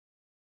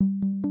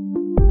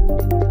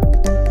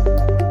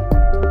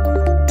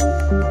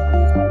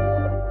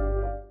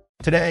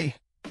Today,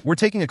 we're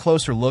taking a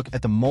closer look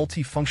at the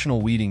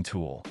Multifunctional Weeding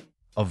Tool,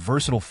 a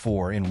versatile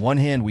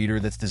 4-in-1-hand weeder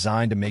that's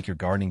designed to make your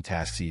gardening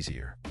tasks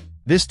easier.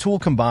 This tool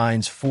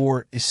combines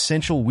 4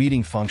 essential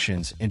weeding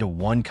functions into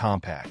one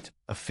compact,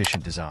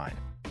 efficient design.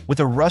 With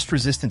a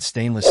rust-resistant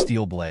stainless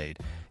steel blade,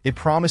 it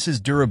promises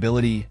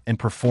durability and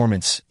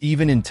performance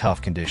even in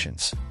tough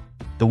conditions.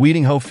 The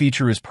weeding hoe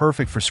feature is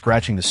perfect for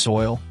scratching the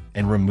soil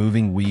and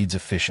removing weeds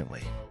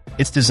efficiently.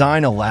 Its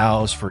design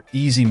allows for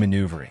easy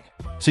maneuvering,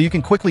 so you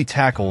can quickly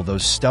tackle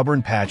those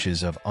stubborn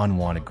patches of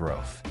unwanted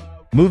growth.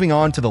 Moving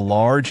on to the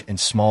large and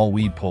small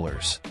weed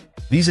pullers.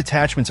 These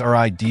attachments are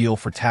ideal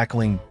for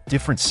tackling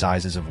different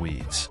sizes of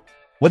weeds.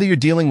 Whether you're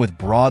dealing with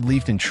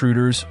broad-leafed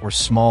intruders or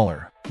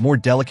smaller, more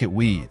delicate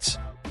weeds,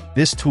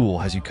 this tool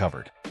has you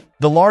covered.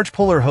 The large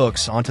puller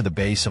hooks onto the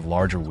base of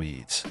larger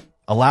weeds,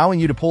 allowing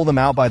you to pull them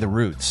out by the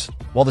roots,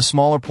 while the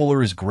smaller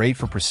puller is great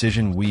for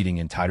precision weeding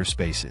in tighter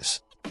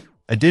spaces.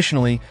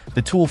 Additionally,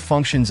 the tool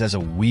functions as a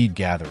weed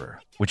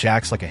gatherer, which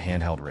acts like a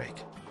handheld rake.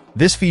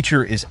 This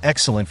feature is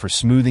excellent for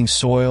smoothing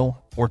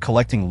soil or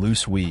collecting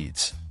loose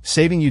weeds,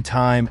 saving you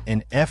time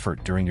and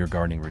effort during your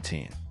gardening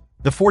routine.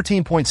 The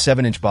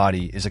 14.7-inch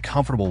body is a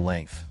comfortable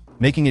length,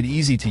 making it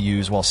easy to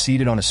use while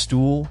seated on a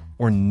stool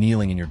or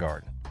kneeling in your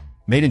garden.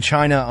 Made in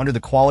China under the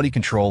quality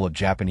control of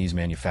Japanese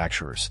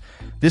manufacturers,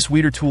 this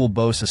weeder tool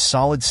boasts a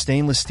solid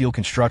stainless steel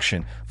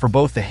construction for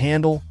both the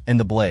handle and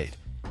the blade,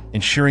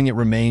 ensuring it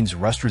remains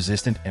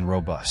rust-resistant and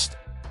robust.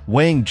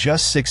 Weighing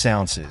just 6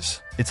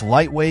 ounces, it's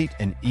lightweight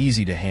and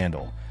easy to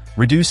handle,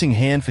 reducing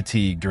hand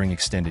fatigue during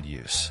extended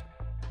use.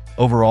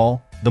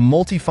 Overall, the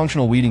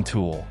Multifunctional Weeding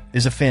Tool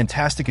is a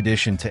fantastic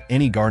addition to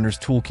any gardener's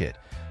toolkit,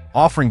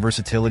 offering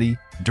versatility,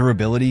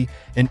 durability,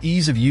 and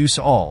ease of use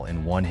all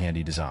in one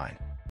handy design.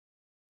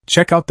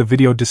 Check out the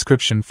video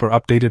description for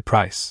updated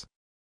price.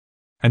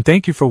 And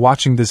thank you for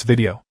watching this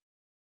video.